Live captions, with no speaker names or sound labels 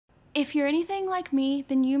If you're anything like me,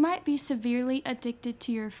 then you might be severely addicted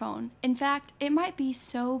to your phone. In fact, it might be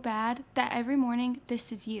so bad that every morning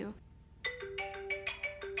this is you.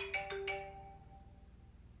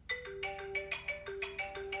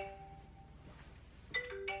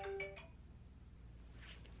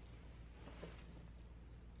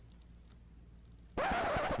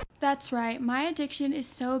 That's right, my addiction is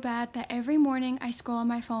so bad that every morning I scroll on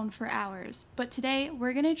my phone for hours. But today,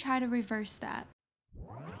 we're gonna try to reverse that.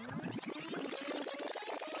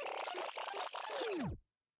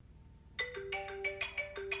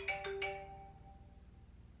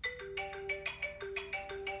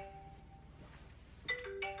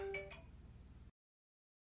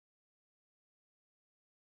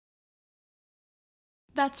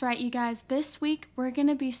 That's right, you guys. This week, we're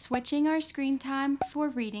gonna be switching our screen time for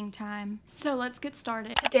reading time. So let's get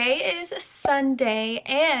started. Today is Sunday,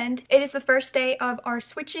 and it is the first day of our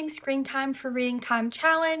switching screen time for reading time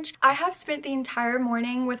challenge. I have spent the entire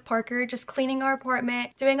morning with Parker just cleaning our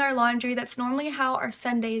apartment, doing our laundry. That's normally how our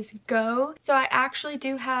Sundays go. So I actually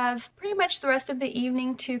do have pretty much the rest of the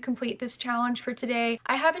evening to complete this challenge for today.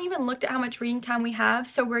 I haven't even looked at how much reading time we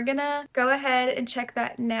have, so we're gonna go ahead and check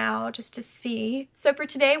that now just to see. So for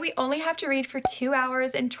today, we only have to read for 2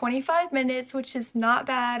 hours and 25 minutes, which is not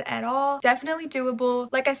bad at all. Definitely doable.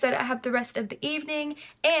 Like I said, I have the rest of the evening,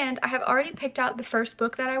 and I have already picked out the first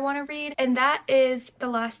book that I want to read, and that is The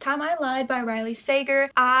Last Time I Lied by Riley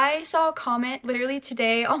Sager. I saw a comment literally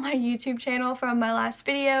today on my YouTube channel from my last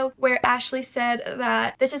video where Ashley said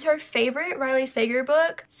that this is her favorite Riley Sager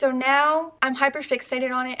book. So now I'm hyper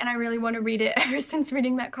fixated on it, and I really want to read it ever since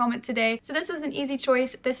reading that comment today. So this was an easy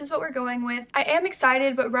choice. This is what we're going with. I am excited,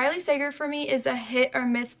 but Riley Sager for me is a hit or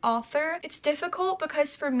miss author. It's difficult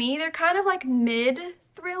because for me, they're kind of like mid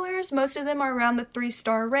thrillers. Most of them are around the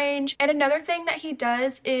 3-star range. And another thing that he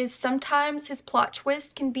does is sometimes his plot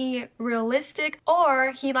twist can be realistic,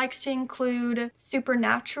 or he likes to include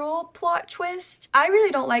supernatural plot twist. I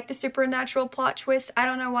really don't like the supernatural plot twist. I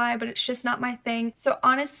don't know why, but it's just not my thing. So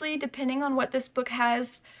honestly, depending on what this book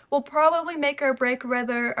has, will probably make or break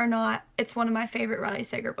whether or not it's one of my favorite Riley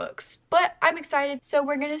Sager books. But I'm excited, so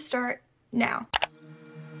we're gonna start now.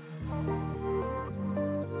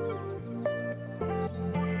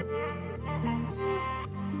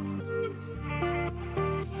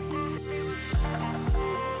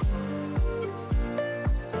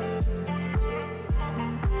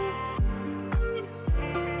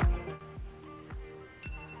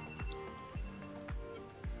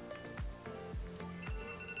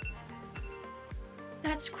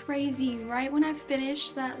 That's crazy, right when I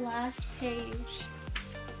finished that last page,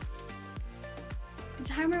 the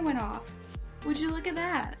timer went off. Would you look at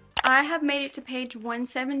that? I have made it to page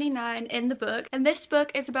 179 in the book, and this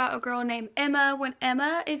book is about a girl named Emma. When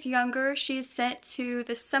Emma is younger, she is sent to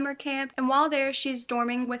the summer camp, and while there, she's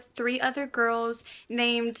dorming with 3 other girls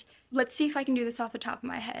named, let's see if I can do this off the top of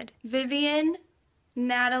my head, Vivian,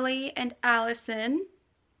 Natalie, and Allison.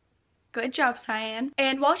 Good job, Cyan.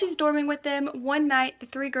 And while she's dorming with them, one night the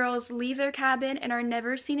 3 girls leave their cabin and are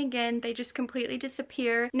never seen again. They just completely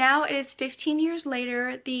disappear. Now it is 15 years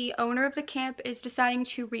later. The owner of the camp is deciding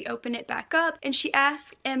to reopen it back up, and she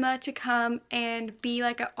asks Emma to come and be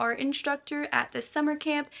like an art instructor at the summer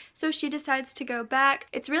camp. So she decides to go back.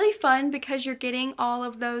 It's really fun because you're getting all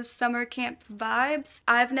of those summer camp vibes.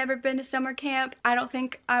 I've never been to summer camp. I don't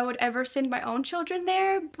think I would ever send my own children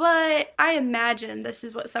there, but I imagine this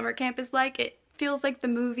is what summer camp is like. It feels like the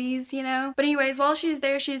movies, you know? But anyways, while she's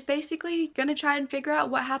there, she's basically gonna try and figure out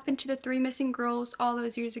what happened to the 3 missing girls all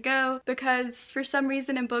those years ago, because for some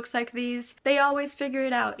reason in books like these, they always figure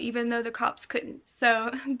it out even though the cops couldn't. So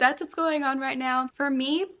that's what's going on right now. For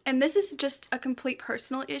me, and this is just a complete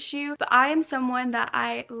personal issue, but I am someone that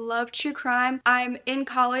I love true crime. I'm in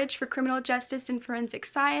college for criminal justice and forensic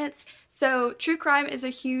science, so true crime is a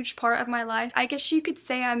huge part of my life. I guess you could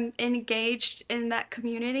say I'm engaged in that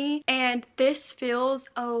community, and this feels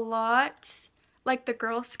a lot like the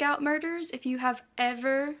Girl Scout murders, if you have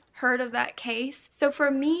ever heard of that case. So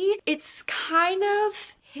for me, it's kind of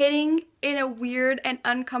hitting in a weird and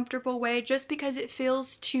uncomfortable way just because it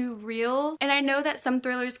feels too real. And I know that some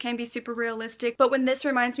thrillers can be super realistic, but when this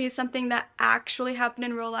reminds me of something that actually happened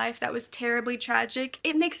in real life that was terribly tragic,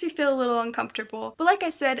 it makes me feel a little uncomfortable. But like I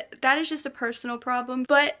said, that is just a personal problem.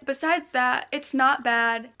 But besides that, it's not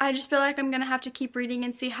bad. I just feel like I'm gonna have to keep reading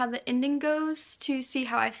and see how the ending goes to see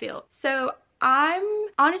how I feel. So I'm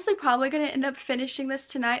honestly probably gonna end up finishing this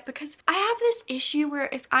tonight because I have this issue where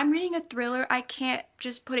if I'm reading a thriller, I can't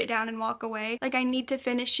just put it down and walk away. Like, I need to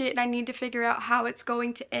finish it and I need to figure out how it's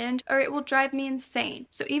going to end or it will drive me insane.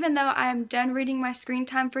 So even though I'm done reading my screen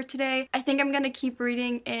time for today, I think I'm gonna keep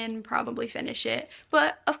reading and probably finish it.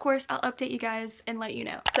 But of course, I'll update you guys and let you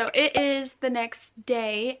know. So it is the next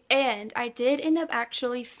day and I did end up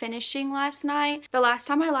actually finishing last night The Last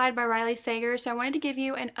Time I Lied by Riley Sager, so I wanted to give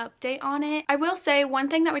you an update on it. I will say one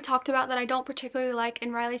thing that we talked about that I don't particularly like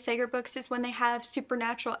in Riley Sager books is when they have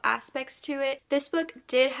supernatural aspects to it. This book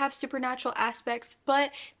did have supernatural aspects,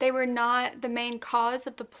 but they were not the main cause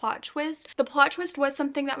of the plot twist. The plot twist was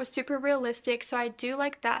something that was super realistic, so I do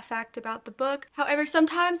like that fact about the book. However,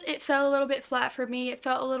 sometimes it fell a little bit flat for me. It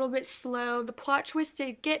felt a little bit slow. The plot twist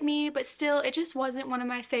did get me, but still, it just wasn't one of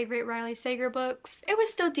my favorite Riley Sager books. It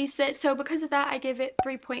was still decent, so because of that, I give it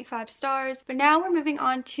 3.5 stars. But now we're moving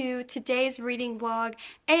on to today's reading vlog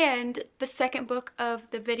and the second book of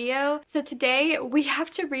the video. So today, we have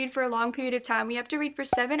to read for a long period of time. We have to read for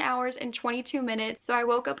 7 hours and 22 minutes. So I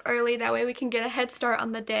woke up early, that way we can get a head start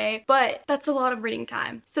on the day, but that's a lot of reading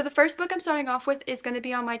time. So the first book I'm starting off with is going to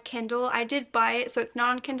be on my Kindle. I did buy it, so it's not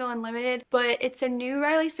on Kindle Unlimited, but it's a new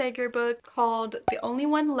Riley Sager book called The Only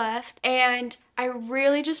One Left, and I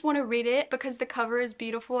really just want to read it because the cover is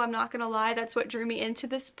beautiful. I'm not gonna lie, that's what drew me into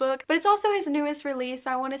this book, but it's also his newest release.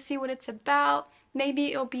 I want to see what it's about.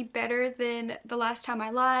 Maybe it'll be better than The Last Time I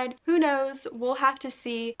Lied. Who knows? We'll have to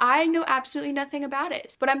see. I know absolutely nothing about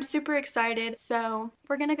it, but I'm super excited, so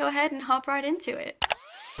we're gonna go ahead and hop right into it.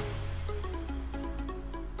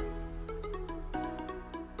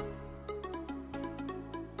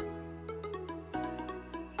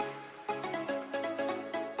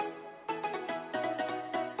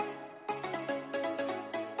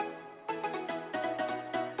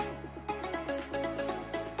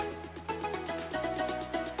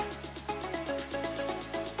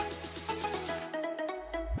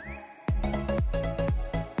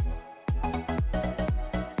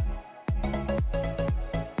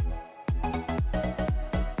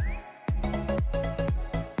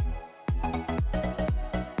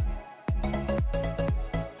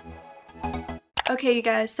 Okay, you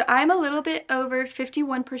guys, so I'm a little bit over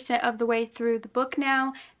 51% of the way through the book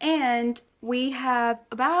now, and we have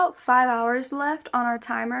about 5 hours left on our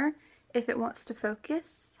timer if it wants to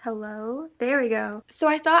focus. Hello, there we go. So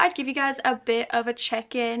I thought I'd give you guys a bit of a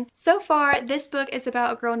check-in. So far, this book is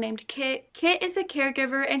about a girl named Kit. Kit is a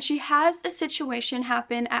caregiver and she has a situation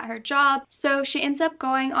happen at her job. So she ends up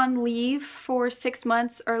going on leave for 6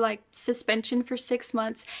 months, or like suspension for 6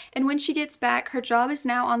 months. And when she gets back, her job is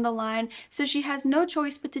now on the line. So she has no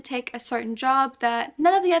choice but to take a certain job that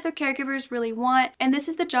none of the other caregivers really want. And this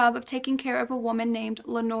is the job of taking care of a woman named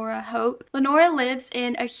Lenora Hope. Lenora lives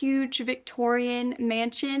in a huge Victorian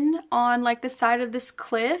mansion on like the side of this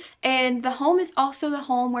cliff, and the home is also the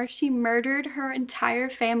home where she murdered her entire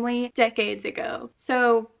family decades ago.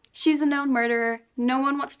 So she's a known murderer. No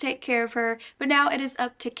one wants to take care of her, but now it is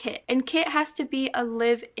up to Kit. And Kit has to be a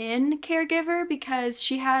live-in caregiver because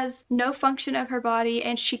she has no function of her body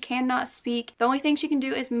and she cannot speak. The only thing she can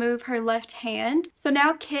do is move her left hand. So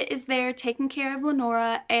now Kit is there taking care of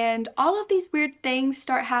Lenora, and all of these weird things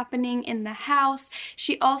start happening in the house.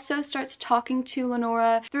 She also starts talking to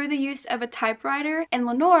Lenora through the use of a typewriter, and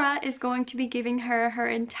Lenora is going to be giving her her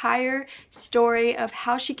entire story of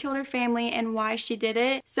how she killed her family and why she did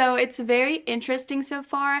it. So it's very interesting so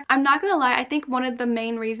far. I'm not gonna lie, I think one of the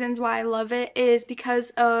main reasons why I love it is because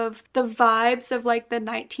of the vibes of like the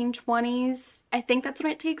 1920s. I think that's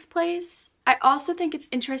when it takes place. I also think it's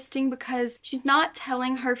interesting because she's not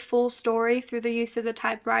telling her full story through the use of the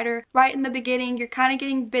typewriter. Right in the beginning, you're kind of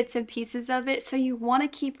getting bits and pieces of it, so you want to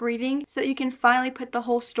keep reading so that you can finally put the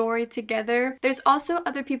whole story together. There's also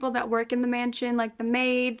other people that work in the mansion, like the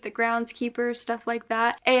maid, the groundskeeper, stuff like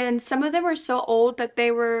that, and some of them are so old that they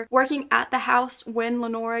were working at the house when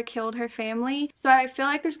Lenora killed her family. So I feel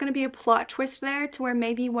like there's going to be a plot twist there to where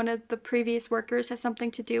maybe one of the previous workers has something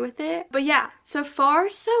to do with it. But yeah, so far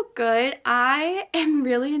so good. I am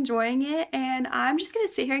really enjoying it, and I'm just gonna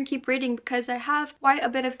sit here and keep reading because I have quite a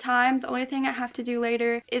bit of time. The only thing I have to do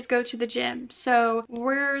later is go to the gym. So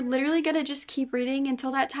we're literally gonna just keep reading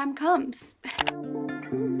until that time comes.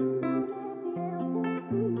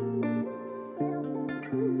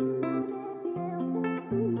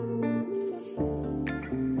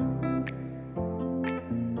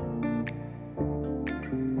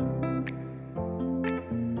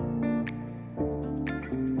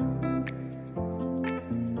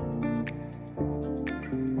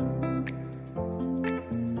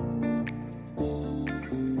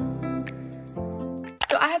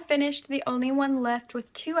 finished the only one left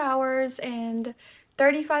with 2 hours and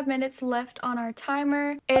 35 minutes left on our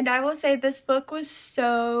timer, and I will say this book was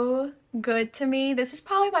so good to me. This is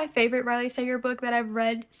probably my favorite Riley Sager book that I've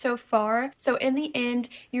read so far. So in the end,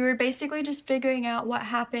 you were basically just figuring out what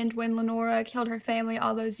happened when Lenora killed her family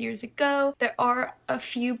all those years ago. There are a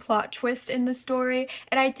few plot twists in the story,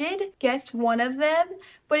 and I did guess one of them,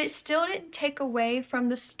 but it still didn't take away from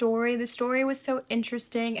the story. The story was so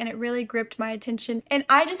interesting and it really gripped my attention, and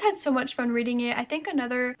I just had so much fun reading it. I think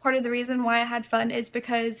another part of the reason why I had fun is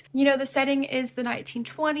because, you know, the setting is the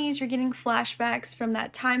 1920s. You're getting flashbacks from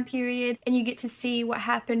that time period, and you get to see what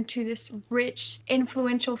happened to this rich,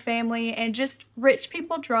 influential family and just rich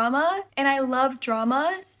people drama, and I love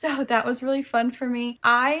drama, so that was really fun for me.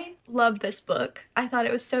 I loved this book. I thought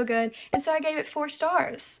it was so good, and so I gave it 4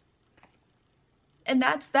 stars. And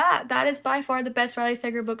that's that. That is by far the best Riley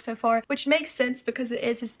Sager book so far, which makes sense because it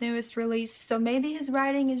is his newest release, so maybe his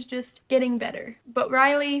writing is just getting better. But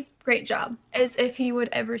Riley, great job, as if he would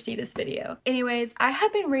ever see this video. Anyways, I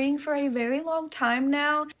have been reading for a very long time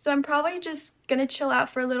now, so I'm probably just gonna chill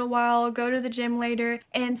out for a little while, go to the gym later,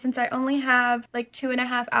 and since I only have like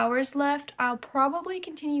 2.5 hours left, I'll probably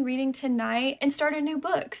continue reading tonight and start a new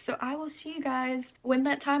book. So I will see you guys when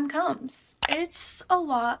that time comes. It's a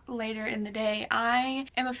lot later in the day. I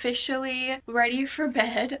am officially ready for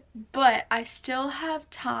bed, but I still have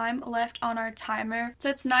time left on our timer. So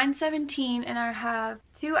it's 9:17 and I have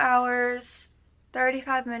 2 hours,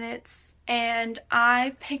 35 minutes, and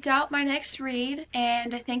I picked out my next read,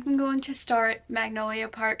 and I think I'm going to start Magnolia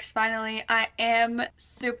Parks finally. I am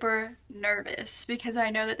super nervous because I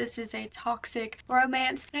know that this is a toxic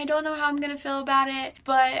romance and I don't know how I'm gonna feel about it,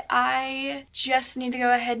 but I just need to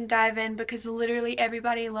go ahead and dive in because literally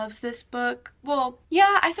everybody loves this book. Well,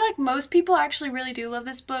 yeah, I feel like most people actually really do love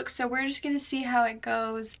this book, so we're just gonna see how it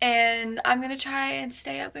goes, and I'm gonna try and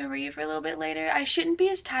stay up and read for a little bit later. I shouldn't be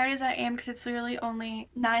as tired as I am because it's literally only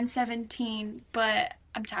 9:17, but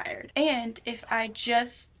I'm tired. And if I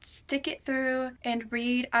just stick it through and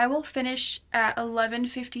read, I will finish at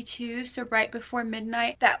 11:52, so right before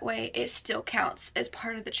midnight. That way it still counts as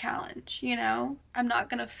part of the challenge, you know? I'm not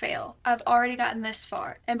gonna fail. I've already gotten this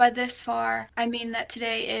far, and by this far I mean that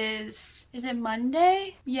today is it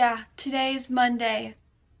Monday? Yeah, today is Monday.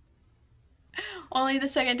 Only the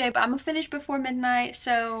second day, but I'm gonna finish before midnight,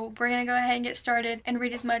 so we're gonna go ahead and get started and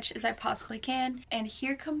read as much as I possibly can. And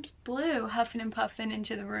here comes Blue huffing and puffing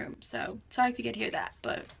into the room, so sorry if you could hear that,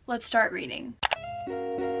 but let's start reading.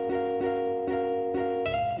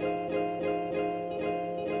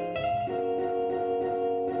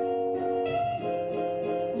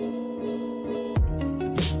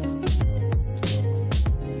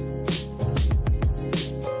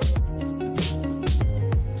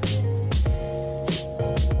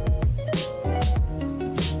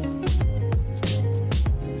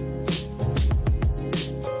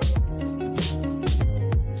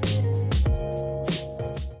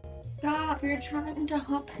 You're trying to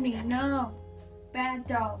hump me. No. Bad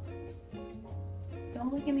dog.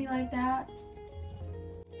 Don't look at me like that.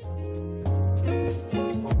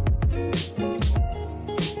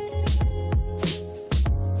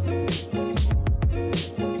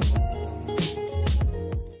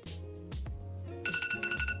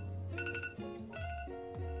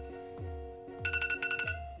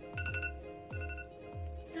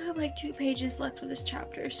 I have like 2 pages left for this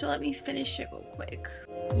chapter, so let me finish it real quick.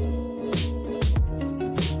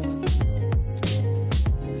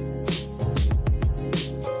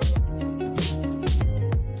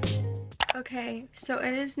 Okay, so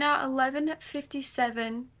it is now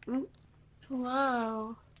 11:57.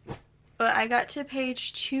 Hello. But I got to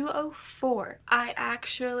page 204. I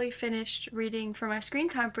actually finished reading for my screen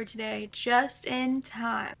time for today just in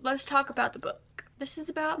time. Let's talk about the book. This is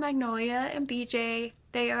about Magnolia and BJ.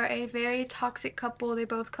 They are a very toxic couple. They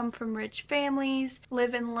both come from rich families,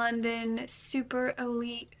 live in London, super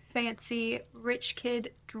elite, fancy, rich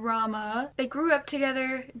kid drama. They grew up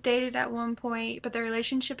together, dated at one point, but their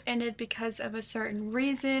relationship ended because of a certain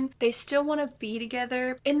reason. They still want to be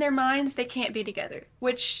together. In their minds, they can't be together,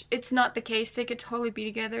 which it's not the case. They could totally be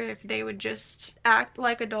together if they would just act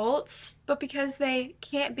like adults. But because they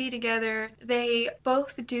can't be together, they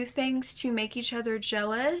both do things to make each other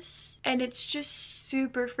jealous, and it's just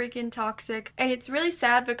super freaking toxic. And it's really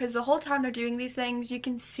sad because the whole time they're doing these things, you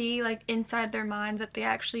can see like inside their mind that they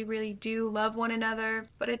actually actually really do love one another,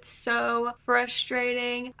 but it's so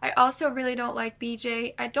frustrating. I also really don't like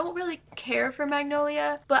BJ. I don't really care for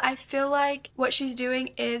Magnolia, but I feel like what she's doing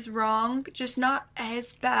is wrong, just not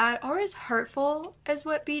as bad or as hurtful as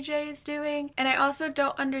what BJ is doing. And I also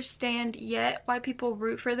don't understand yet why people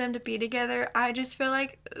root for them to be together. I just feel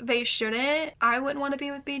like they shouldn't. I wouldn't want to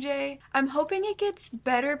be with BJ. I'm hoping it gets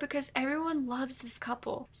better because everyone loves this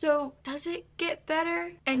couple. So does it get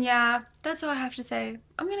better? And yeah, that's all I have to say.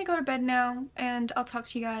 I'm gonna go to bed now and I'll talk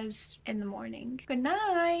to you guys in the morning. Good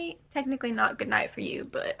night. Technically not good night for you,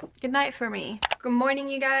 but good night for me. Good morning,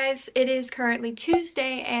 you guys. It is currently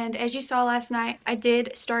Tuesday, and as you saw last night, I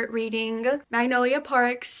did start reading Magnolia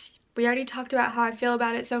Parks. We already talked about how I feel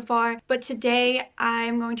about it so far, but today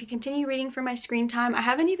I'm going to continue reading for my screen time. I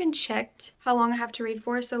haven't even checked how long I have to read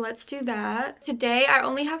for, so let's do that. Today I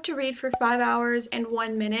only have to read for 5 hours and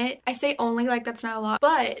 1 minute. I say only like that's not a lot,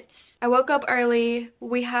 but I woke up early.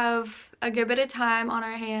 We have a good bit of time on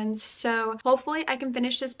our hands, so hopefully I can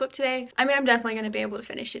finish this book today. I mean, I'm definitely going to be able to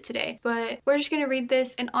finish it today, but we're just going to read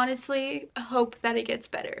this and honestly hope that it gets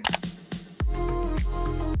better.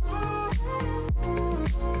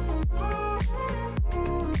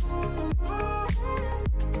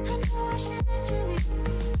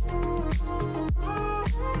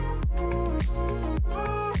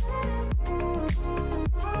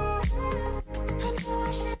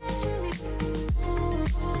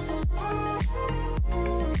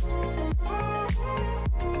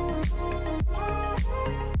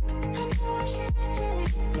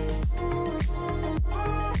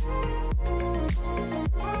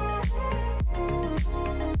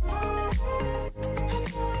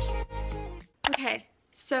 Okay,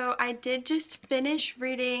 so I did just finish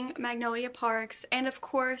reading Magnolia Parks, and of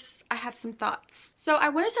course I have some thoughts. So I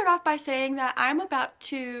want to start off by saying that I'm about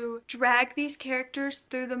to drag these characters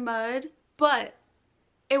through the mud, but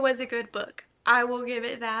it was a good book. I will give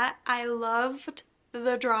it that. I loved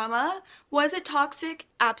the drama. Was it toxic?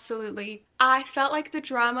 Absolutely. I felt like the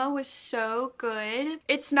drama was so good.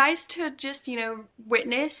 It's nice to just, you know,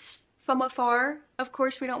 witness from afar. Of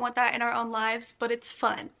course, we don't want that in our own lives, but it's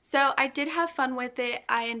fun. So I did have fun with it.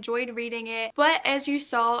 I enjoyed reading it, but as you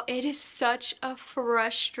saw, it is such a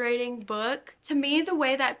frustrating book. To me, the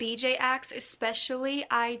way that BJ acts especially,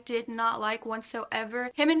 I did not like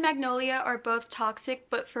whatsoever. Him and Magnolia are both toxic,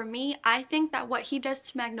 but for me, I think that what he does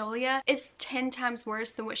to Magnolia is 10 times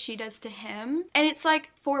worse than what she does to him. And it's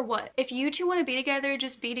like, for what? If you two want to be together,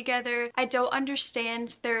 just be together. I don't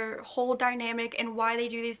understand their whole dynamic and why they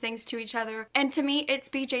do these things to each other. And to me, it's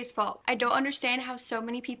BJ's fault. I don't understand how so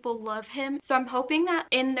many people love him. So I'm hoping that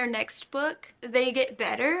in their next book, they get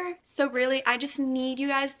better. So really, I just need you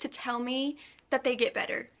guys to tell me that they get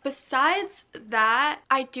better. Besides that,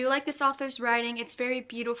 I do like this author's writing. It's very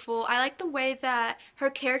beautiful. I like the way that her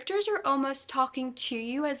characters are almost talking to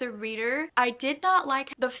you as a reader. I did not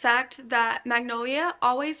like the fact that Magnolia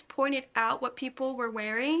always pointed out what people were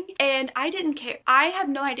wearing, and I didn't care. I have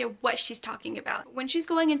no idea what she's talking about. When she's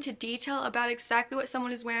going into detail about exactly what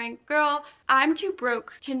someone is wearing, girl, I'm too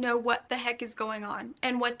broke to know what the heck is going on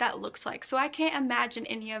and what that looks like, so I can't imagine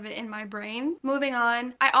any of it in my brain. Moving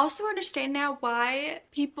on, I also understand now why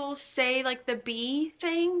people say like the bee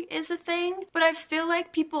thing is a thing, but I feel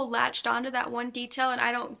like people latched onto that one detail and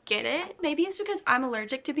I don't get it. Maybe it's because I'm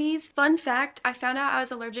allergic to bees. Fun fact, I found out I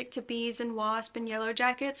was allergic to bees and wasps and yellow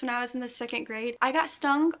jackets when I was in the 2nd grade. I got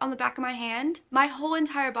stung on the back of my hand. My whole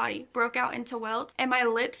entire body broke out into welts and my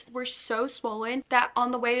lips were so swollen that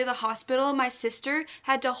on the way to the hospital, my sister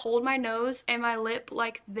had to hold my nose and my lip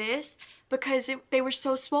like this because they were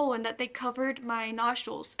so swollen that they covered my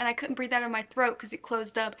nostrils and I couldn't breathe out of my throat because it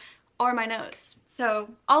closed up, or my nose. So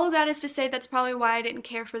all of that is to say that's probably why I didn't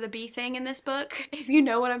care for the bee thing in this book, if you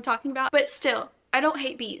know what I'm talking about. But still, I don't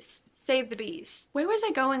hate bees. Save the bees. Where was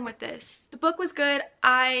I going with this? The book was good.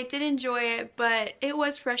 I did enjoy it, but it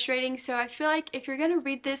was frustrating. So I feel like if you're gonna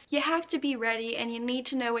read this, you have to be ready and you need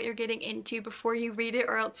to know what you're getting into before you read it,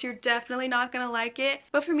 or else you're definitely not gonna like it.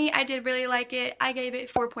 But for me, I did really like it. I gave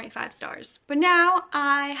it 4.5 stars. But now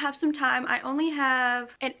I have some time. I only have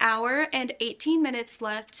an hour and 18 minutes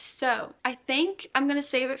left. So I think I'm gonna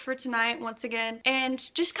save it for tonight once again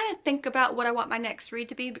and just kind of think about what I want my next read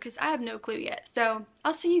to be, because I have no clue yet. So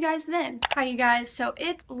I'll see you guys then. Hi you guys, so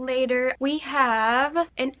it's later. We have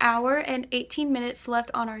an hour and 18 minutes left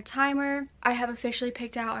on our timer. I have officially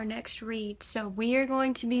picked out our next read, so we are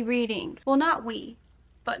going to be reading, well, not we,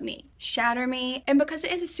 but me, Shatter Me. And because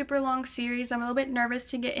it is a super long series, I'm a little bit nervous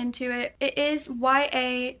to get into it. It is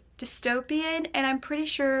YA dystopian, and I'm pretty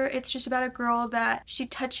sure it's just about a girl that she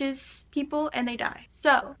touches people and they die.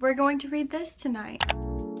 So we're going to read this tonight.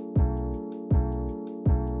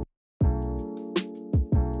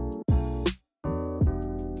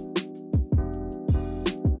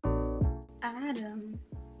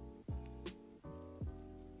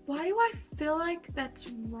 Why do I feel like that's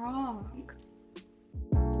wrong?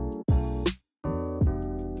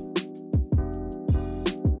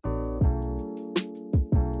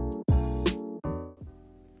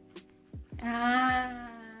 Ah,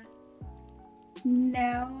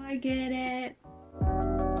 now I get it.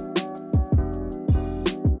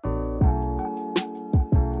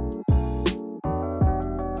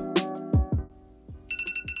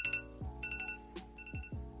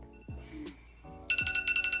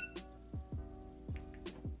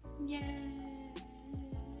 Yay!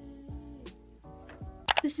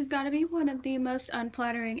 This has got to be one of the most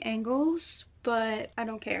unflattering angles, but I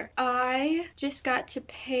don't care. I just got to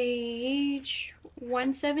page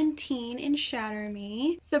 117 in Shatter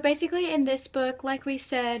Me. So basically in this book, like we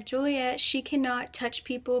said, Juliet, she cannot touch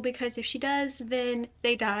people because if she does, then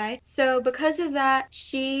they die. So because of that,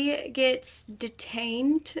 she gets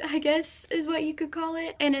detained, I guess is what you could call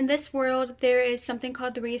it. And in this world, there is something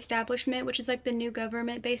called the Reestablishment, which is like the new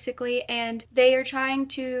government basically, and they are trying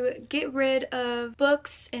to get rid of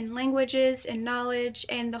books and languages and knowledge,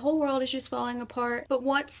 and the whole world is just falling apart. But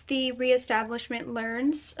once the Reestablishment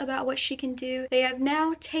learns about what she can do, they have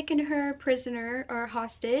now taken her prisoner or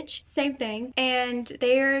hostage, same thing, and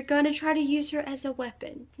they're gonna try to use her as a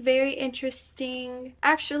weapon. It's very interesting.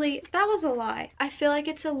 Actually, that was a lie. I feel like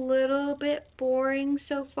it's a little bit boring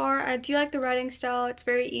so far. I do like the writing style, it's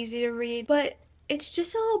very easy to read, but it's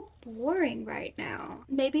just a little boring right now.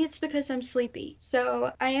 Maybe it's because I'm sleepy.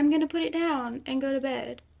 So I am gonna put it down and go to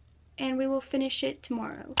bed, and we will finish it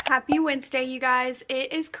tomorrow. Happy Wednesday, you guys.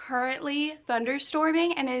 It is currently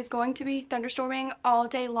thunderstorming, and it is going to be thunderstorming all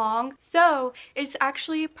day long. So it's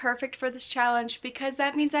actually perfect for this challenge because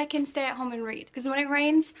that means I can stay at home and read. Because when it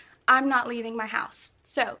rains, I'm not leaving my house.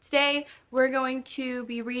 So today we're going to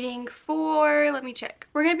be reading for, let me check.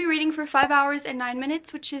 We're going to be reading for 5 hours and 9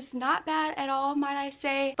 minutes, which is not bad at all, might I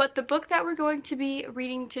say. But the book that we're going to be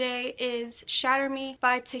reading today is Shatter Me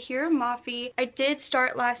by Tahira Mafi. I did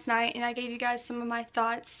start last night and I gave you guys some of my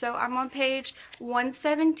thoughts. So I'm on page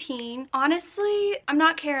 117. Honestly, I'm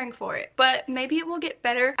not caring for it, but maybe it will get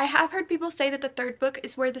better. I have heard people say that the third book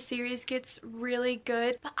is where the series gets really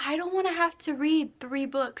good, but I don't want to have to read 3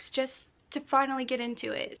 books just to finally get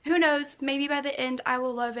into it. Who knows, maybe by the end I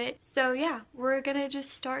will love it. So yeah, we're gonna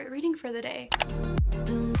just start reading for the day.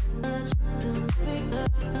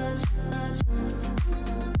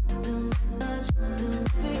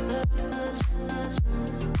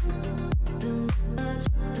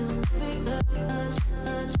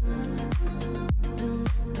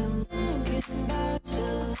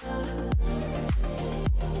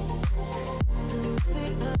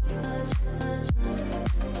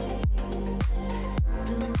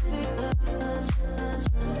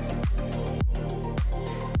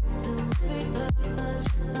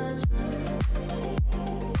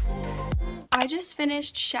 I just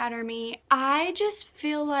finished Shatter Me. I just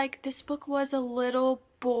feel like this book was a little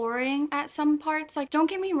boring at some parts. Like, don't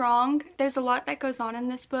get me wrong, there's a lot that goes on in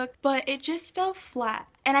this book, but it just fell flat.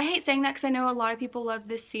 And I hate saying that because I know a lot of people love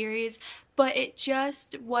this series, but it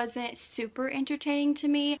just wasn't super entertaining to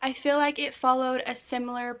me. I feel like it followed a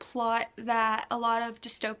similar plot that a lot of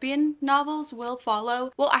dystopian novels will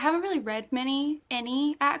follow. Well, I haven't really read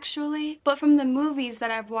any actually, but from the movies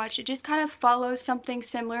that I've watched, it just kind of follows something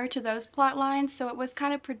similar to those plot lines, so it was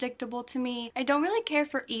kind of predictable to me. I don't really care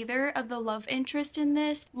for either of the love interest in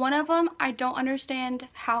this. One of them, I don't understand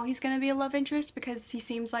how he's gonna be a love interest because he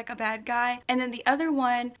seems like a bad guy, and then the other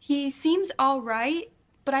one, he seems alright,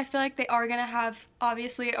 but I feel like they are gonna have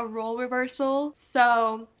obviously a role reversal,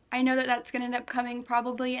 so I know that that's gonna end up coming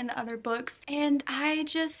probably in the other books, and I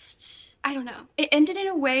don't know. It ended in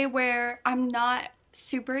a way where I'm not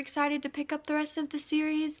super excited to pick up the rest of the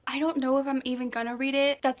series. I don't know if I'm even gonna read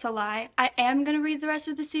it. That's a lie. I am gonna read the rest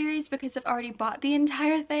of the series because I've already bought the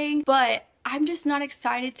entire thing, but I'm just not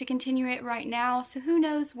excited to continue it right now, so who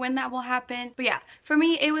knows when that will happen. But yeah, for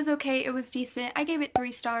me, it was okay. It was decent. I gave it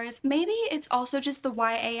 3 stars. Maybe it's also just the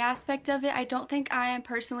YA aspect of it. I don't think I am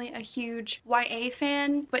personally a huge YA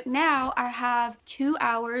fan, but now I have 2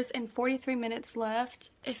 hours and 43 minutes left,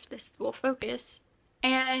 if this will focus.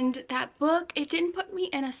 And that book, it didn't put me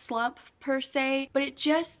in a slump per se, but it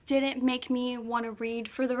just didn't make me want to read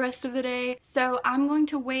for the rest of the day. So I'm going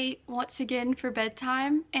to wait once again for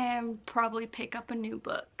bedtime and probably pick up a new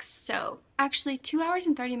book. So actually 2 hours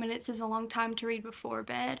and 30 minutes is a long time to read before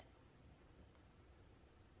bed.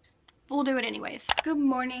 We'll do it anyways. Good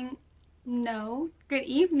morning. No, good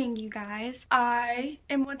evening, you guys. I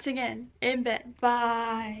am once again in bed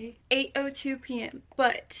by 8:02 p.m.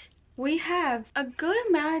 But we have a good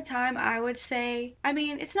amount of time, I would say. I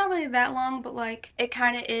mean, it's not really that long, but like it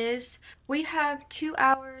kind of is. We have 2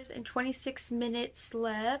 hours and 26 minutes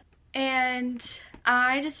left, and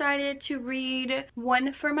I decided to read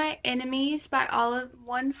One for My Enemy by Olive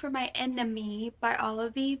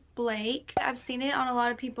Blake. I've seen it on a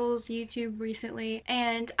lot of people's YouTube recently,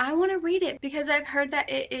 and I want to read it because I've heard that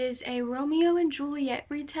it is a Romeo and Juliet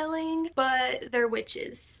retelling, but they're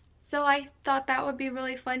witches. So I thought that would be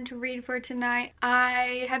really fun to read for tonight.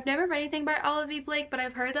 I have never read anything by Olive Blake, but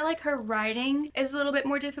I've heard that like her writing is a little bit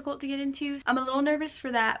more difficult to get into. I'm a little nervous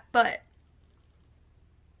for that, but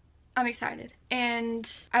I'm excited. And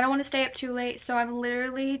I don't want to stay up too late, so I'm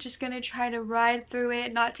literally just gonna try to ride through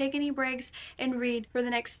it, not take any breaks, and read for the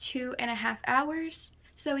next 2.5 hours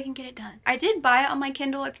so we can get it done. I did buy it on my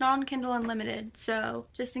Kindle. It's not on Kindle Unlimited, so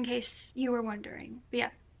just in case you were wondering. But yeah,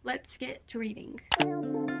 let's get to reading.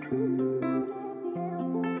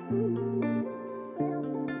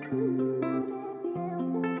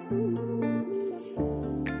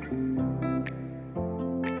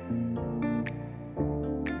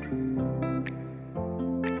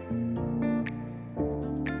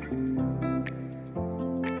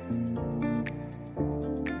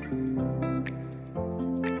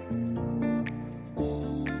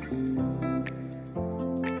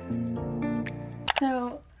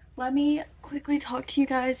 So let me quickly talk to you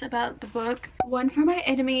guys about the book One for My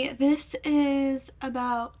Enemy. This is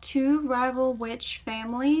about 2 rival witch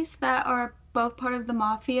families that are both part of the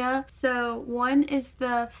mafia. So one is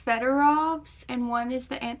the Fedorovs and one is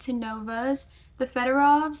the Antonovas. The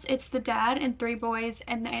Fedorovs, it's the dad and 3 boys,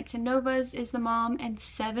 and the Antonovas is the mom and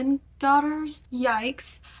 7 daughters.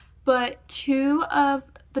 Yikes. But 2 of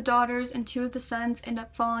the daughters and 2 of the sons end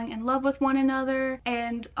up falling in love with one another,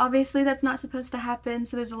 and obviously that's not supposed to happen,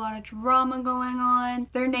 so there's a lot of drama going on.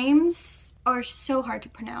 Their names are so hard to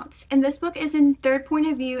pronounce. And this book is in 3rd point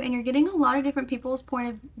of view, and you're getting a lot of different people's point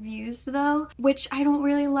of views though, which I don't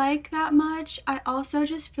really like that much. I also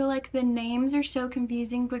just feel like the names are so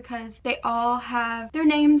confusing because they all have their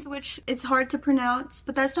names, which it's hard to pronounce,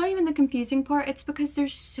 but that's not even the confusing part. It's because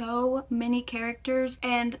there's so many characters,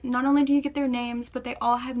 and not only do you get their names, but they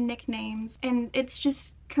all have nicknames, and it's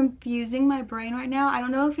just confusing my brain right now. I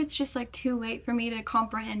don't know if it's just like too late for me to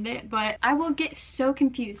comprehend it, but I will get so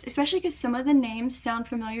confused, especially because some of the names sound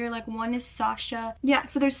familiar. Like one is Sasha. Yeah,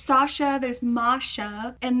 so there's Sasha, there's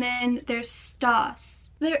Masha, and then there's Stas.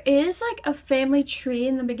 There is like a family tree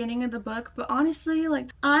in the beginning of the book, but honestly,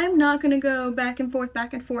 like, I'm not gonna go back and forth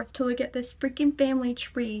to look at this freaking family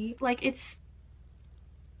tree. Like,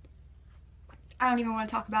 I don't even want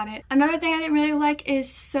to talk about it. Another thing I didn't really like is,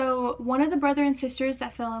 so one of the brother and sisters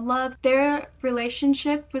that fell in love, their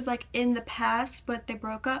relationship was like in the past, but they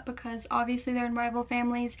broke up because obviously they're in rival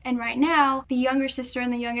families. And right now, the younger sister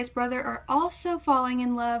and the youngest brother are also falling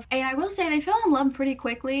in love. And I will say they fell in love pretty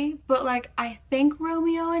quickly, but like I think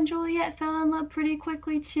Romeo and Juliet fell in love pretty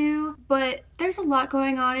quickly too. But there's a lot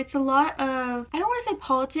going on. It's a lot of, I don't want to say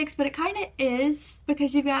politics, but it kind of is,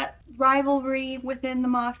 because you've got rivalry within the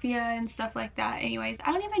mafia and stuff like that. Anyways,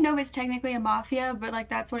 I don't even know if it's technically a mafia, but like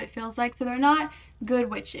that's what it feels like. So they're not good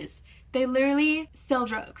witches. They literally sell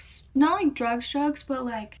drugs. Not like drugs, but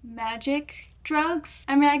like magic drugs.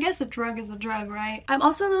 I mean, I guess a drug is a drug, right? I'm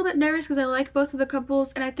also a little bit nervous because I like both of the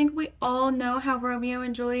couples, and I think we all know how Romeo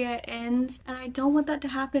and Juliet ends, and I don't want that to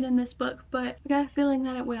happen in this book, but I got a feeling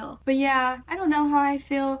that it will. But yeah, I don't know how I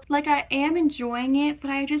feel. Like, I am enjoying it,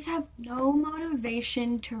 but I just have no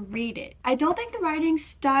motivation to read it. I don't think the writing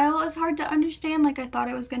style is hard to understand like I thought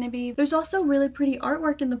it was going to be. There's also really pretty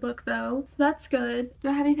artwork in the book though, so that's good. Do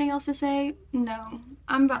I have anything else to say? No.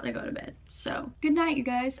 I'm about to go to bed. So, good night, you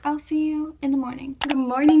guys. I'll see you in the morning. Good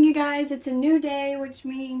morning, you guys. It's a new day, which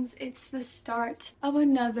means it's the start of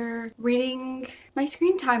another reading my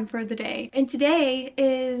screen time for the day. And today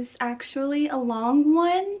is actually a long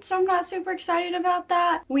one, so I'm not super excited about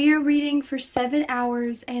that. We are reading for 7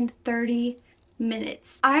 hours and 30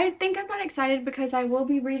 minutes. I think I'm not excited because I will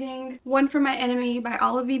be reading One for My Enemy by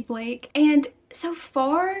Olive Blake, and so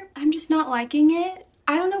far I'm just not liking it.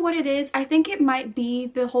 I don't know what it is. I think it might be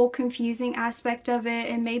the whole confusing aspect of it,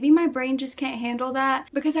 and maybe my brain just can't handle that,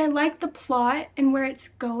 because I like the plot and where it's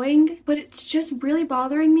going, but it's just really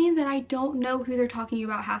bothering me that I don't know who they're talking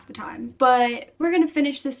about half the time. But we're gonna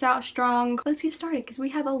finish this out strong. Let's get started because we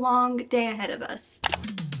have a long day ahead of us.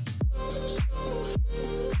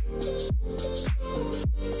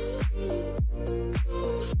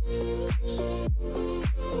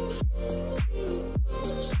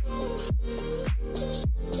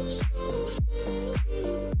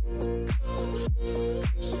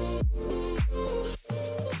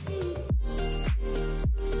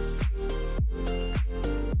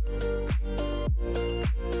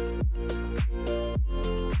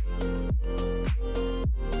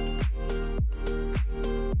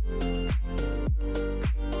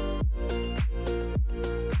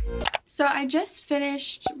 So I just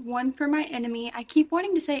finished One for My Enemy. I keep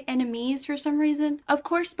wanting to say enemies for some reason. Of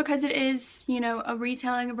course, because it is, you know, a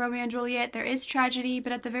retelling of Romeo and Juliet, there is tragedy,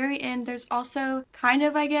 but at the very end, there's also kind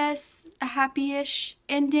of, I guess, a happy-ish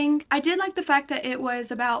ending. I did like the fact that it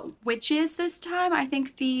was about witches this time. I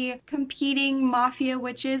think the competing mafia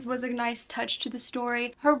witches was a nice touch to the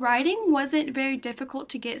story. Her writing wasn't very difficult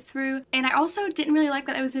to get through, and I also didn't really like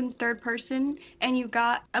that it was in third person and you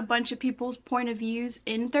got a bunch of people's point of views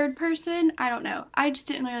in third person. I don't know. I just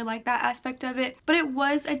didn't really like that aspect of it, but it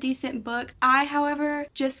was a decent book. I, however,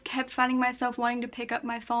 just kept finding myself wanting to pick up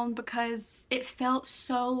my phone because it felt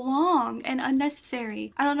so long and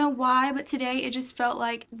unnecessary. I don't know why, but today it just felt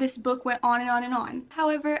like this book went on and on and on.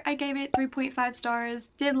 However, I gave it 3.5 stars,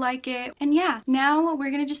 did like it, and yeah, now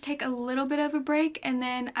we're gonna just take a little bit of a break, and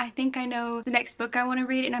then I think I know the next book I want to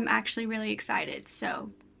read, and I'm actually really excited, so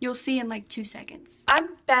you'll see in like 2 seconds. I'm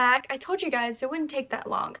back. I told you guys it wouldn't take that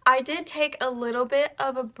long. I did take a little bit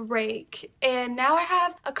of a break, and now I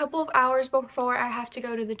have a couple of hours before I have to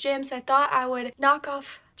go to the gym, so I thought I would knock off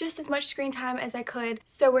just as much screen time as I could.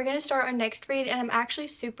 So we're gonna start our next read, and I'm actually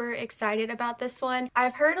super excited about this one.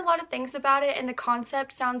 I've heard a lot of things about it and the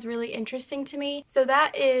concept sounds really interesting to me. So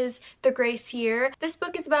that is The Grace Year. This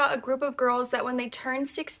book is about a group of girls that when they turn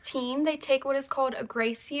 16, they take what is called a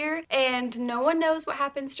grace year, and no one knows what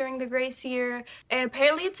happens during the grace year. And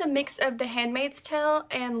apparently it's a mix of The Handmaid's Tale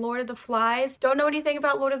and Lord of the Flies. Don't know anything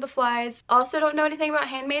about Lord of the Flies. Also don't know anything about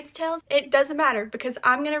Handmaid's Tales. It doesn't matter because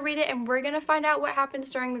I'm gonna read it and we're gonna find out what happens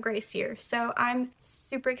during the grace year. So I'm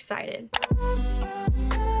super excited.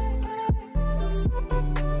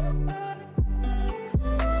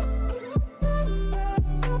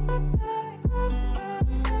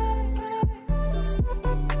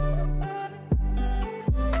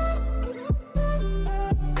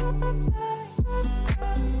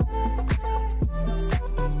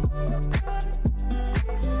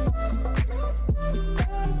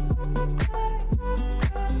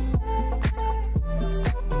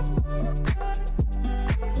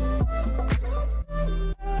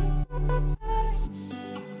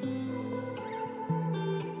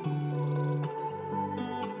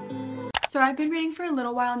 So I've been reading for a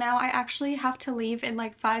little while now. I actually have to leave in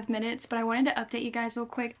like 5 minutes, but I wanted to update you guys real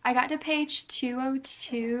quick. I got to page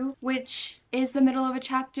 202, which is the middle of a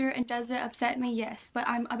chapter, and does it upset me? Yes, but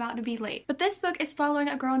I'm about to be late. But this book is following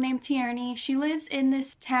a girl named Tierney. She lives in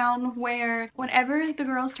this town where whenever the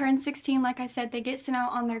girls turn 16, like I said, they get sent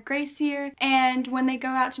out on their grace year, and when they go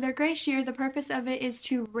out to their grace year, the purpose of it is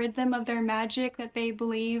to rid them of their magic that they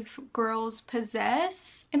believe girls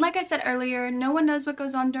possess. And like I said earlier, no one knows what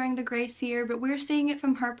goes on during the grace year, but we're seeing it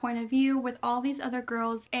from her point of view with all these other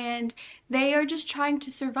girls, and they are just trying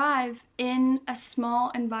to survive in a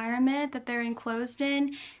small environment that they're enclosed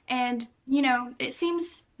in. And you know, it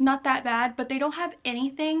seems not that bad, but they don't have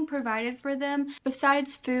anything provided for them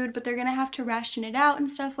besides food, but they're gonna have to ration it out and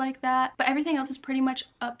stuff like that. But everything else is pretty much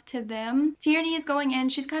up to them. Tierney is going in,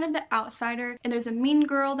 she's kind of the outsider, and there's a mean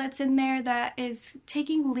girl that's in there that is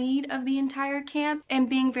taking lead of the entire camp and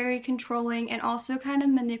being very controlling and also kind of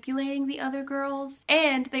manipulating the other girls.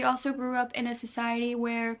 And they also grew up in a society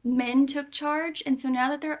where men took charge, and so now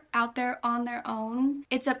that they're out there on their own,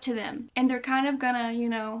 it's up to them. And they're kind of gonna, you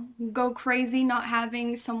know, go crazy not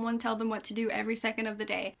having someone tell them what to do every second of the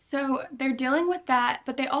day. So they're dealing with that,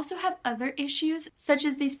 but they also have other issues, such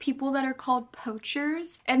as these people that are called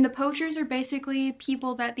poachers. And the poachers are basically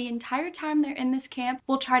people that the entire time they're in this camp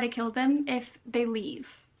will try to kill them if they leave.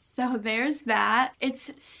 So there's that.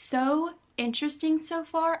 It's so interesting so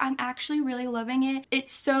far. I'm actually really loving it.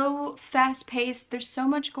 It's so fast-paced. There's so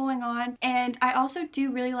much going on, and I also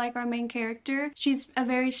do really like our main character. She's a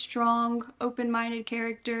very strong, open-minded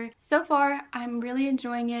character. So far, I'm really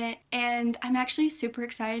enjoying it, and I'm actually super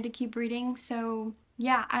excited to keep reading. So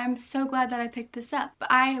yeah, I'm so glad that I picked this up.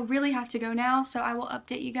 But I really have to go now, so I will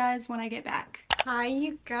update you guys when I get back. Hi,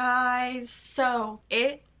 you guys. So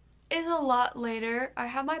it is a lot later. I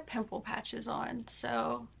have my pimple patches on,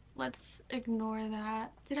 so let's ignore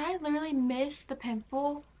that. Did I literally miss the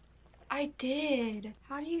pimple? I did.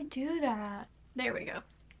 How do you do that? There we go.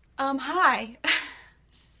 Hi.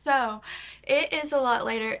 So, it is a lot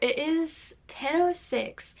later. It is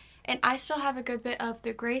 10:06, and I still have a good bit of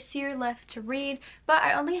the grace year left to read, but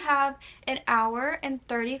I only have an hour and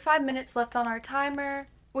 35 minutes left on our timer.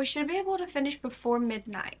 We should be able to finish before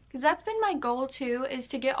midnight, because that's been my goal too, is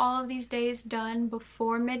to get all of these days done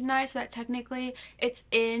before midnight so that technically it's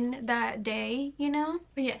in that day, you know?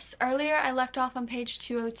 But yes, earlier I left off on page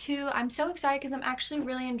 202. I'm so excited because I'm actually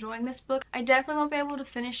really enjoying this book. I definitely won't be able to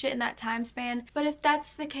finish it in that time span, but if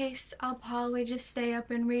that's the case, I'll probably just stay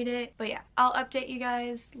up and read it. But yeah, I'll update you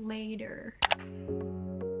guys later.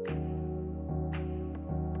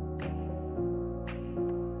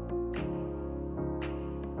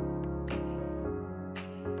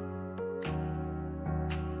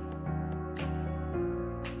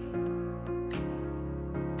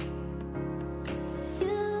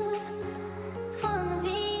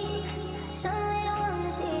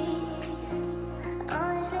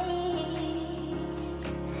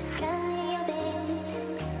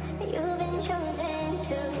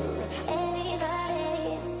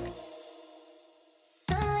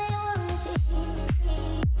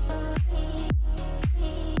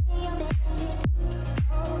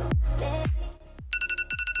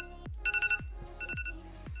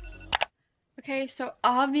 Okay, so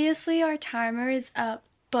obviously our timer is up,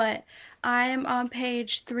 but I'm on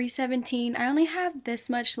page 317. I only have this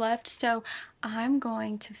much left, so I'm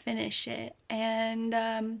going to finish it, and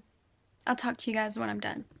I'll talk to you guys when I'm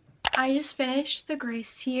done. I just finished the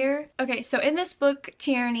grace year. Okay, so in this book,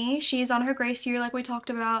 Tierney, she's on her grace year like we talked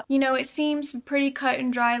about. You know, it seems pretty cut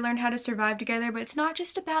and dry, learn how to survive together, but it's not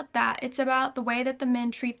just about that. It's about the way that the men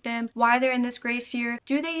treat them, why they're in this grace year,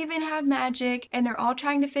 do they even have magic, and they're all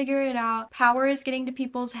trying to figure it out. Power is getting to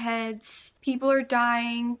people's heads. People are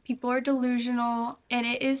dying, people are delusional, and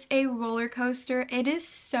it is a roller coaster. It is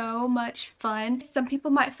so much fun. Some people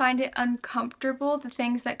might find it uncomfortable, the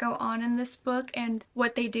things that go on in this book and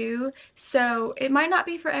what they do. So it might not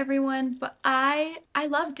be for everyone, but I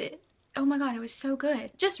loved it. Oh my god, it was so good.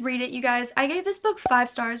 Just read it, you guys. I gave this book 5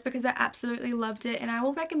 stars because I absolutely loved it, and I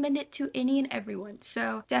will recommend it to any and everyone.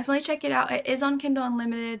 So definitely check it out. It is on Kindle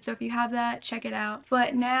Unlimited, so if you have that, check it out.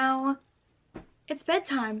 But now it's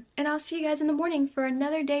bedtime, and I'll see you guys in the morning for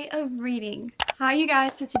another day of reading. Hi you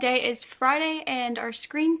guys, so today is Friday, and our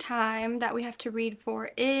screen time that we have to read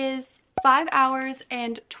for is 5 hours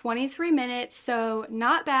and 23 minutes, so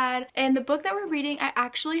not bad. And the book that we're reading I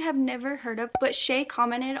actually have never heard of, but Shay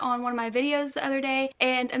commented on one of my videos the other day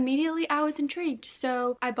and immediately I was intrigued,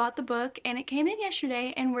 so I bought the book and it came in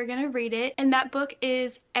yesterday and we're gonna read it. And that book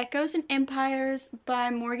is Echoes and Empires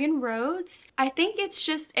by Morgan Rhodes. I think it's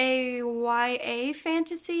just a YA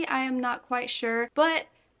fantasy, I am not quite sure, but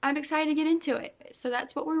I'm excited to get into it. So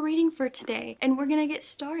that's what we're reading for today, and we're gonna get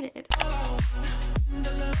started. The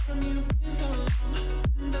love from you is so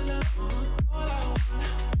long. The love, all I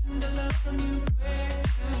want. The love from you,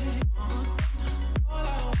 all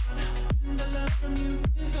I want. The love from you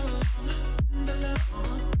is so long. The love, all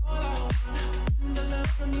I want. The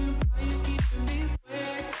love from you, why you keeping me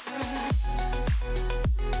waiting?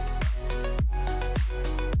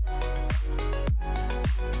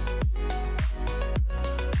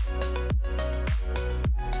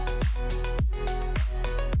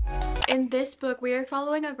 In this book, we are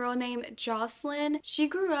following a girl named Jocelyn. She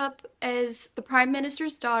grew up as the Prime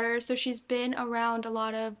Minister's daughter, so she's been around a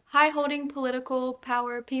lot of high-holding political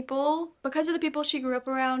power people. Because of the people she grew up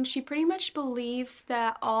around, she pretty much believes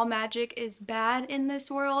that all magic is bad in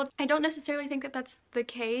this world. I don't necessarily think that that's the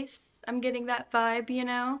case. I'm getting that vibe, you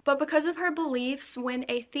know? But because of her beliefs, when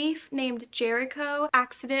a thief named Jericho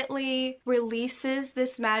accidentally releases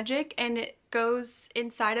this magic and it goes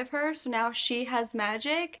inside of her, so now she has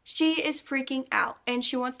magic, she is freaking out and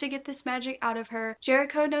she wants to get this magic out of her.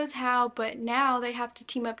 Jericho knows how, but now they have to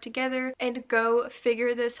team up together and go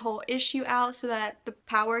figure this whole issue out so that the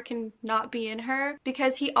power can not be in her,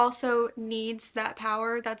 because he also needs that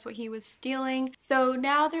power. That's what he was stealing. So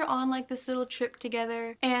now they're on like this little trip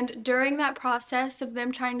together, and during that process of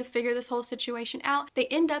them trying to figure this whole situation out, they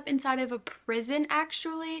end up inside of a prison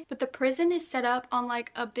actually, but the prison is set up on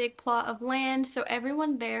like a big plot of land, so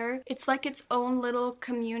everyone there, it's like its own little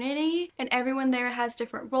community, and everyone there has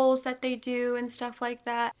different roles that they do and stuff like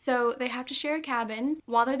that. So they have to share a cabin.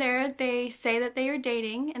 While they're there, they say that they are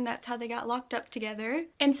dating, and that's how they got locked up together.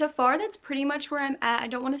 And so far, that's pretty much where I'm at. I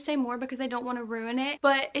don't want to say more because I don't want to ruin it,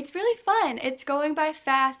 but it's really fun. It's going by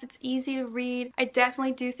fast. It's easy to read. I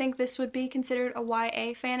definitely do think this would be considered a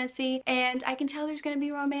YA fantasy, and I can tell there's going to be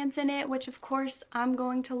romance in it, which of course I'm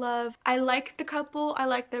going to love. I like the couple. I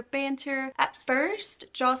like their banter. At first,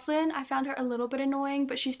 Jocelyn, I found her a little bit annoying,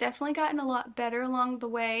 but she's definitely gotten a lot better along the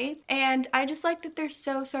way. And I just like that they're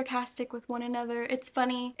so sarcastic with one another. It's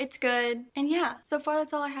funny, it's good, and yeah, so far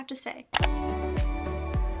that's all I have to say.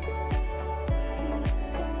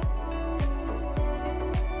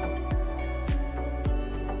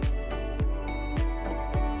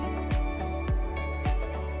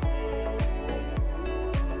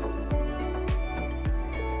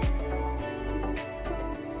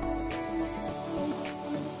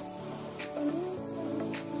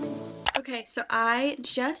 Okay, so I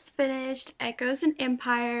just finished Echoes and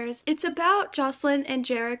Empires. It's about Jocelyn and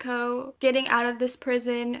Jericho getting out of this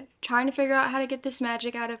prison, trying to figure out how to get this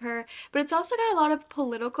magic out of her, but it's also got a lot of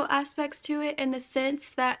political aspects to it in the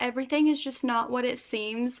sense that everything is just not what it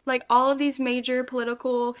seems. Like all of these major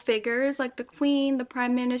political figures, like the Queen, the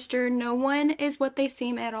Prime Minister, no one is what they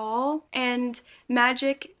seem at all, and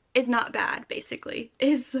magic is not bad, basically,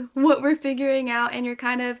 is what we're figuring out, and you're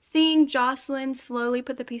kind of seeing Jocelyn slowly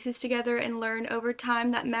put the pieces together and learn over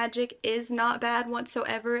time that magic is not bad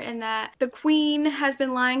whatsoever, and that the Queen has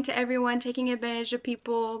been lying to everyone, taking advantage of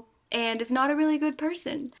people, and is not a really good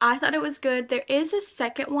person. I thought it was good. There is a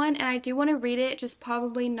second one, and I do want to read it, just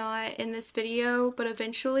probably not in this video, but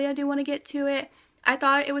eventually I do want to get to it. I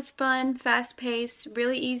thought it was fun, fast-paced,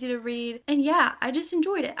 really easy to read, and yeah, I just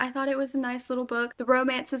enjoyed it. I thought it was a nice little book. The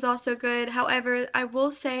romance was also good. However, I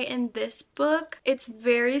will say in this book, it's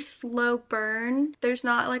very slow burn. There's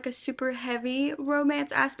not like a super heavy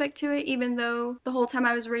romance aspect to it, even though the whole time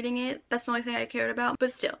I was reading it, that's the only thing I cared about,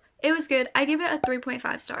 but still, it was good. I give it a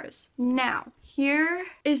 3.5 stars. Now, here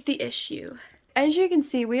is the issue. As you can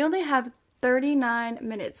see, we only have 39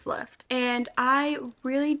 minutes left, and I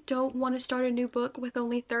really don't want to start a new book with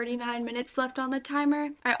only 39 minutes left on the timer.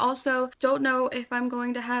 I also don't know if I'm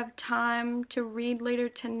going to have time to read later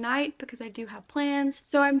tonight because I do have plans.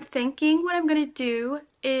 So I'm thinking what I'm gonna do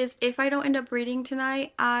is, if I don't end up reading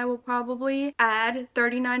tonight, I will probably add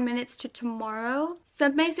 39 minutes to tomorrow.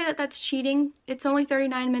 Some may say that that's cheating. It's only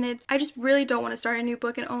 39 minutes. I just really don't want to start a new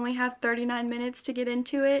book and only have 39 minutes to get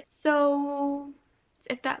into it. So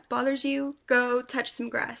if that bothers you, go touch some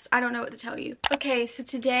grass. I don't know what to tell you. Okay, so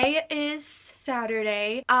today is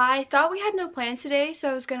Saturday. I thought we had no plans today, so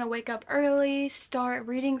I was gonna wake up early, start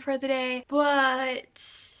reading for the day, but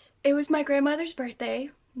it was my grandmother's birthday.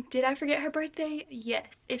 Did I forget her birthday? Yes.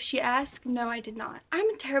 If she asked, no, I did not. I'm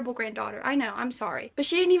a terrible granddaughter. I know, I'm sorry. But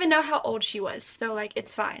she didn't even know how old she was, so like,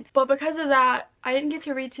 it's fine. But because of that, I didn't get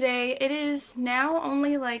to read today. It is now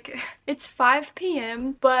only like, it's 5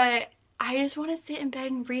 p.m., but I just want to sit in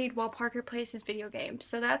bed and read while Parker plays his video games.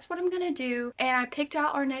 So that's what I'm gonna do. And I picked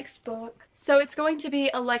out our next book. So it's going to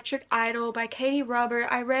be Electric Idol by Katie Robert.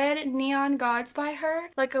 I read Neon Gods by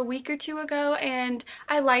her like a week or two ago, and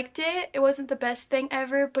I liked it. It wasn't the best thing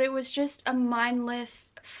ever, but it was just a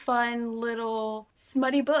mindless, fun little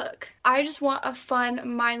smutty book. I just want a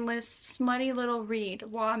fun, mindless, smutty little read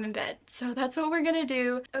while I'm in bed. So that's what we're gonna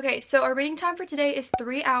do. Okay, so our reading time for today is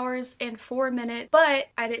 3 hours and 4 minutes, but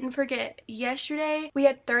I didn't forget, yesterday we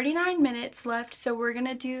had 39 minutes left, so we're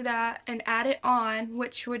gonna do that and add it on,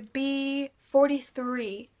 which would be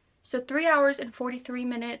 43. So 3 hours and 43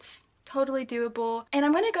 minutes. Totally doable. And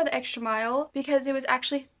I'm gonna go the extra mile because it was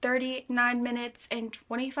actually 39 minutes and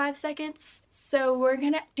 25 seconds. So we're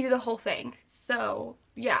gonna do the whole thing. So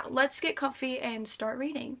yeah, let's get comfy and start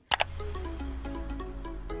reading.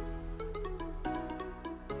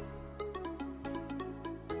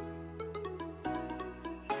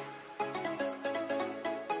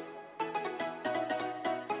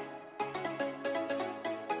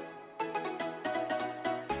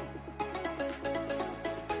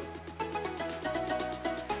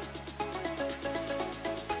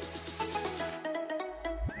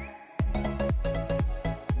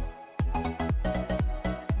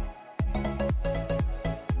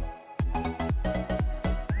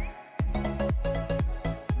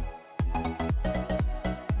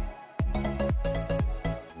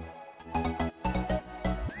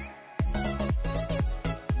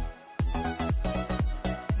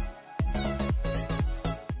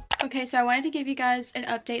 Okay, so I wanted to give you guys an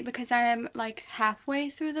update because I am like halfway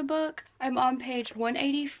through the book. I'm on page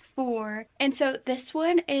 184. And so this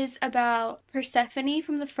one is about Persephone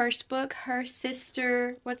from the first book, her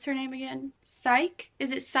sister, what's her name again? Psyche?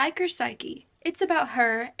 Is it Psyche or Psyche? It's about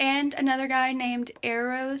her and another guy named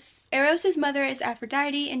Eros. Eros's mother is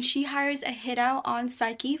Aphrodite, and she hires a hit out on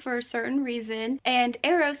Psyche for a certain reason, and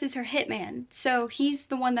Eros is her hitman, so he's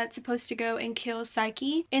the one that's supposed to go and kill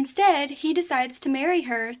Psyche. Instead, he decides to marry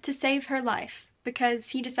her to save her life, because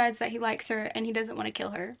he decides that he likes her and he doesn't want to kill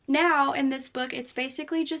her. Now, in this book, it's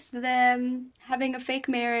basically just them having a fake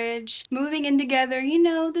marriage, moving in together, you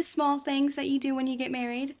know, the small things that you do when you get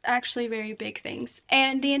married. Actually, very big things.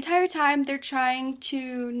 And the entire time, they're trying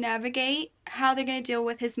to navigate how they're going to deal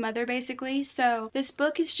with his mother, basically. So this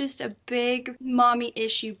book is just a big mommy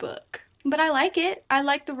issue book. But I like it. I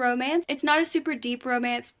like the romance. It's not a super deep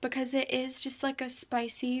romance because it is just like a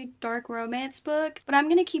spicy, dark romance book. But I'm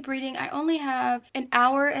gonna keep reading. I only have an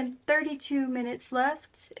hour and 32 minutes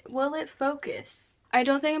left. Will it focus? I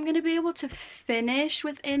don't think I'm gonna be able to finish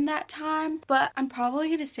within that time, but I'm probably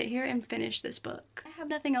gonna sit here and finish this book. I have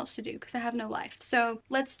nothing else to do because I have no life. So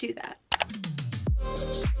let's do that.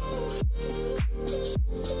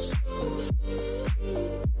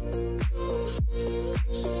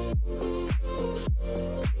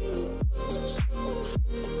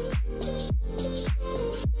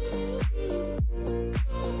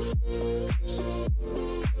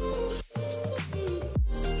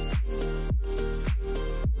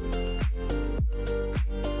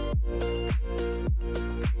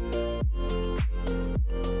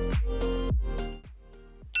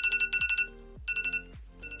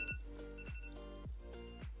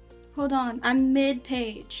 Hold on, I'm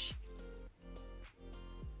mid-page.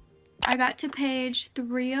 I got to page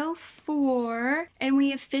 304 and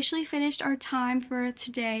we officially finished our time for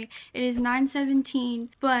today. It is 9:17,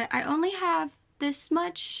 but I only have this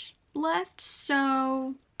much left,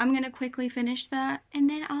 so I'm gonna quickly finish that and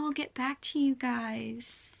then I'll get back to you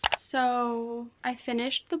guys. So I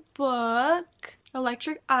finished the book,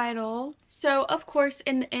 Electric Idol. So of course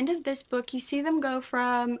in the end of this book you see them go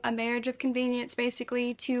from a marriage of convenience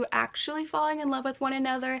basically to actually falling in love with one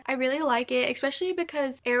another. I really like it, especially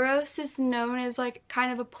because Eros is known as like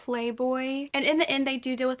kind of a playboy, and in the end they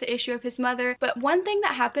do deal with the issue of his mother. But one thing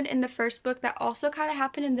that happened in the first book that also kind of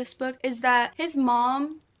happened in this book is that his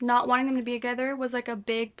mom not wanting them to be together was like a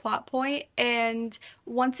big plot point, and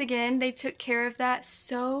once again they took care of that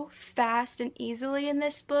so fast and easily in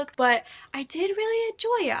this book. But I did really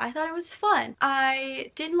enjoy it. I thought it was fun.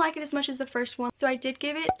 I didn't like it as much as the first one, so I did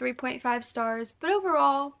give it 3.5 stars, but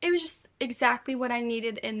overall it was just exactly what I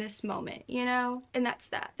needed in this moment, you know? And that's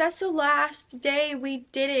that. That's the last day. We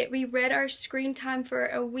did it. We read our screen time for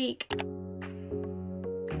a week.